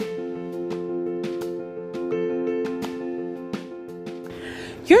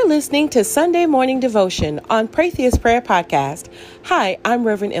You're listening to Sunday Morning Devotion on Pratheus Prayer Podcast. Hi, I'm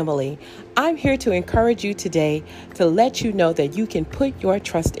Reverend Emily. I'm here to encourage you today to let you know that you can put your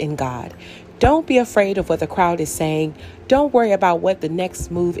trust in God. Don't be afraid of what the crowd is saying. Don't worry about what the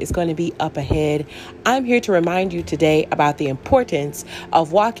next move is going to be up ahead. I'm here to remind you today about the importance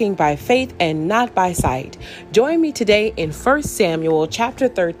of walking by faith and not by sight. Join me today in 1 Samuel chapter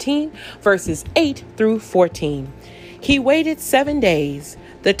 13, verses 8 through 14. He waited 7 days,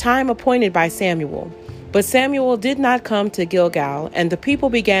 the time appointed by Samuel. But Samuel did not come to Gilgal, and the people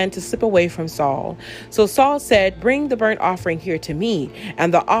began to slip away from Saul. So Saul said, "Bring the burnt offering here to me,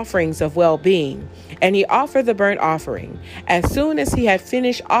 and the offerings of well-being." And he offered the burnt offering. As soon as he had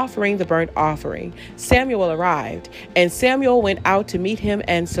finished offering the burnt offering, Samuel arrived, and Samuel went out to meet him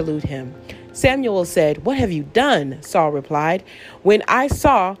and salute him. Samuel said, "What have you done?" Saul replied, "When I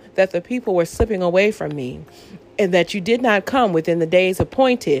saw that the people were slipping away from me, and that you did not come within the days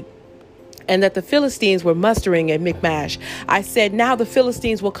appointed, and that the Philistines were mustering at Michmash, I said, now the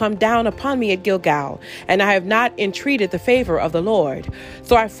Philistines will come down upon me at Gilgal, and I have not entreated the favor of the Lord.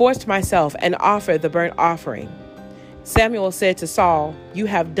 So I forced myself and offered the burnt offering." Samuel said to Saul, "You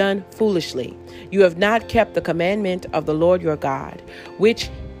have done foolishly. You have not kept the commandment of the Lord your God, which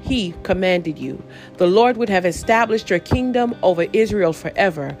he commanded you. The Lord would have established your kingdom over Israel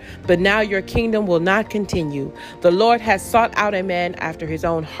forever, but now your kingdom will not continue. The Lord has sought out a man after his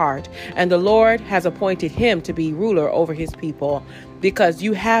own heart, and the Lord has appointed him to be ruler over his people, because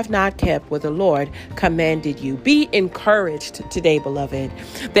you have not kept what the Lord commanded you." Be encouraged today, beloved,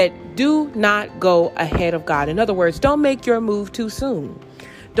 that do not go ahead of God. In other words, don't make your move too soon.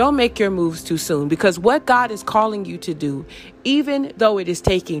 Don't make your moves too soon, because what God is calling you to do, even though it is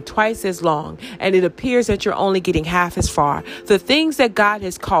taking twice as long and it appears that you're only getting half as far, the things that God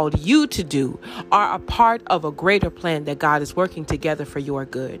has called you to do are a part of a greater plan that God is working together for your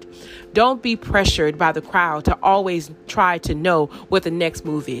good. Don't be pressured by the crowd to always try to know what the next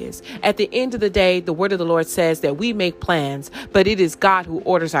move is. At the end of the day, the word of the Lord says that we make plans, but it is God who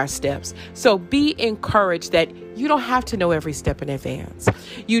orders our steps. So be encouraged that you don't have to know every step in advance.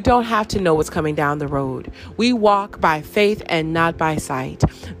 You don't have to know what's coming down the road. We walk by faith and not by sight.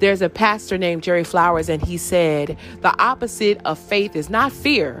 There's a pastor named Jerry Flowers, and he said, the opposite of faith is not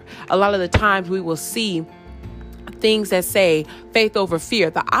fear. A lot of the times we will see things that say faith over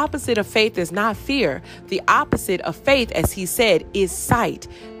fear. The opposite of faith is not fear. The opposite of faith, as he said, is sight.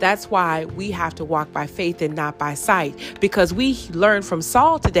 That's why we have to walk by faith and not by sight, because we learned from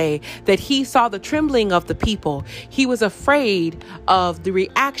Saul today that he saw the trembling of the people. He was afraid of the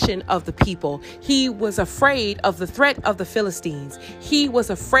reaction of the people. He was afraid of the threat of the Philistines. He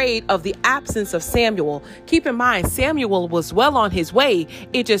was afraid of the absence of Samuel. Keep in mind, Samuel was well on his way.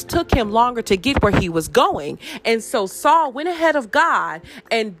 It just took him longer to get where he was going. And so Saul went ahead of God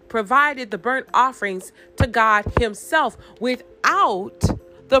and provided the burnt offerings to God himself without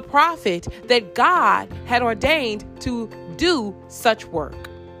the prophet that God had ordained to do such work.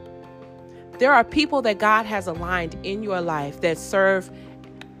 There are people that God has aligned in your life that serve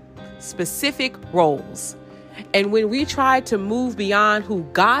specific roles. And when we try to move beyond who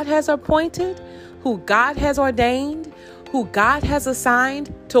God has appointed, who God has ordained, who God has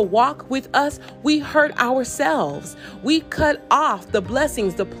assigned to walk with us, we hurt ourselves. We cut off the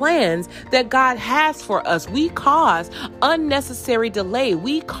blessings, the plans that God has for us. We cause unnecessary delay.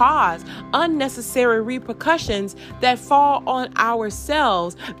 We cause unnecessary repercussions that fall on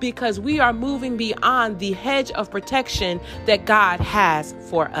ourselves because we are moving beyond the hedge of protection that God has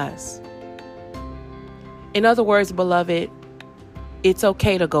for us. In other words, beloved, it's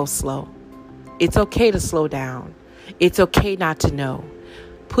okay to go slow. It's okay to slow down. It's okay not to know.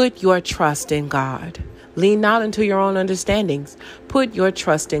 Put your trust in God. Lean not into your own understandings. Put your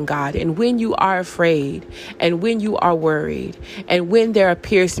trust in God. And when you are afraid, and when you are worried, and when there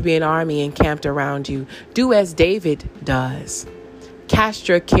appears to be an army encamped around you, do as David does. Cast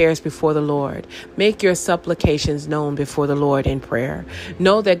your cares before the Lord. Make your supplications known before the Lord in prayer.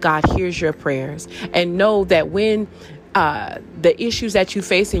 Know that God hears your prayers, and know that when the issues that you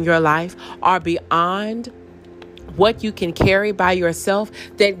face in your life are beyond what you can carry by yourself,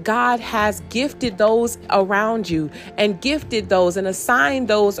 that God has gifted those around you and gifted those and assigned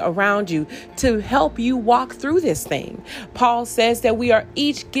those around you to help you walk through this thing. Paul says that we are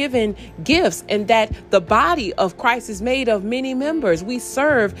each given gifts and that the body of Christ is made of many members. We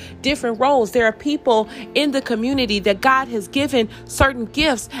serve different roles. There are people in the community that God has given certain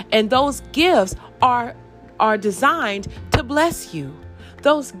gifts, and those gifts are designed to bless you.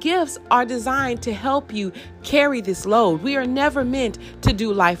 Those gifts are designed to help you carry this load. We are never meant to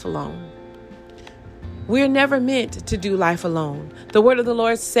do life alone. We're never meant to do life alone. The word of the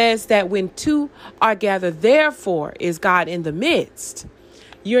Lord says that when two are gathered, therefore is God in the midst.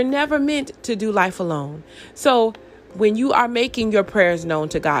 You're never meant to do life alone. So when you are making your prayers known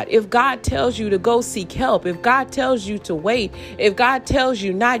to God, if God tells you to go seek help, if God tells you to wait, if God tells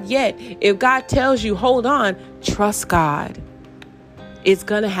you not yet, if God tells you hold on, trust God. It's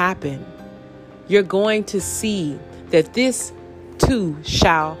going to happen. You're going to see that this too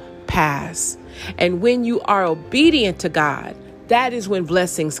shall pass. And when you are obedient to God, that is when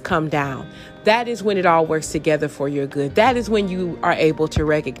blessings come down. That is when it all works together for your good. That is when you are able to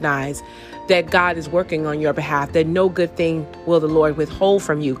recognize that God is working on your behalf, that no good thing will the Lord withhold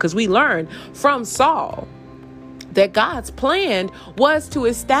from you. Because we learned from Saul that God's plan was to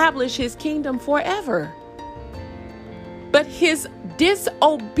establish his kingdom forever. But his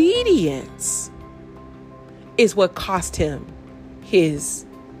disobedience is what cost him his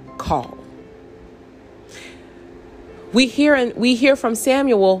call. We hear from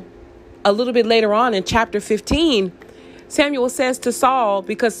Samuel a little bit later on in chapter 15. Samuel says to Saul,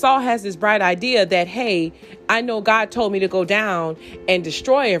 because Saul has this bright idea that, hey, I know God told me to go down and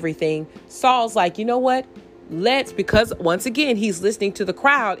destroy everything. Saul's like, you know what? Because once again, he's listening to the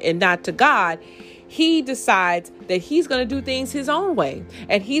crowd and not to God. He decides that he's going to do things his own way,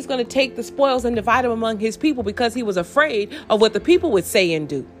 and he's going to take the spoils and divide them among his people because he was afraid of what the people would say and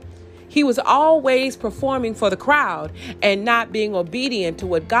do. He was always performing for the crowd and not being obedient to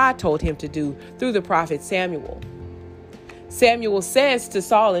what God told him to do through the prophet Samuel. Samuel says to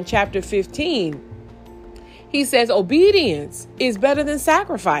Saul in chapter 15, he says, obedience is better than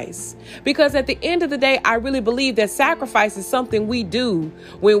sacrifice. Because at the end of the day, I really believe that sacrifice is something we do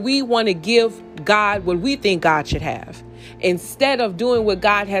when we want to give God what we think God should have, instead of doing what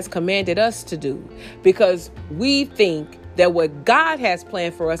God has commanded us to do, because we think that what God has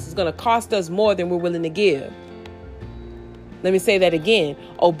planned for us is going to cost us more than we're willing to give. Let me say that again.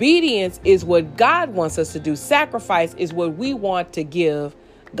 Obedience is what God wants us to do. Sacrifice is what we want to give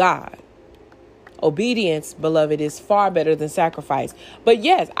God. Obedience, beloved, is far better than sacrifice. But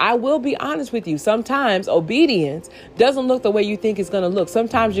yes, I will be honest with you. Sometimes obedience doesn't look the way you think it's going to look.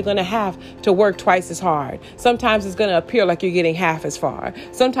 Sometimes you're going to have to work twice as hard. Sometimes it's going to appear like you're getting half as far.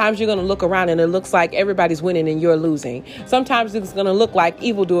 Sometimes you're going to look around and it looks like everybody's winning and you're losing. Sometimes it's going to look like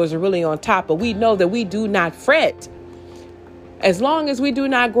evildoers are really on top, but we know that we do not fret. As long as we do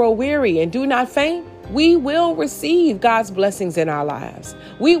not grow weary and do not faint, we will receive God's blessings in our lives.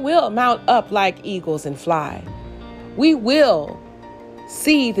 We will mount up like eagles and fly. We will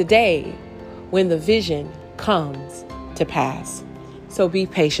see the day when the vision comes to pass. So be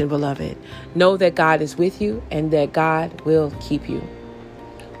patient, beloved. Know that God is with you and that God will keep you.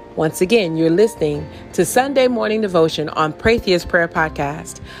 Once again, you're listening to Sunday Morning Devotion on Pratheus Prayer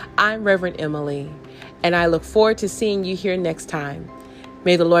Podcast. I'm Reverend Emily, and I look forward to seeing you here next time.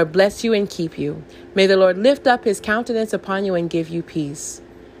 May the Lord bless you and keep you. May the Lord lift up his countenance upon you and give you peace.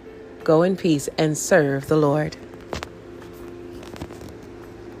 Go in peace and serve the Lord.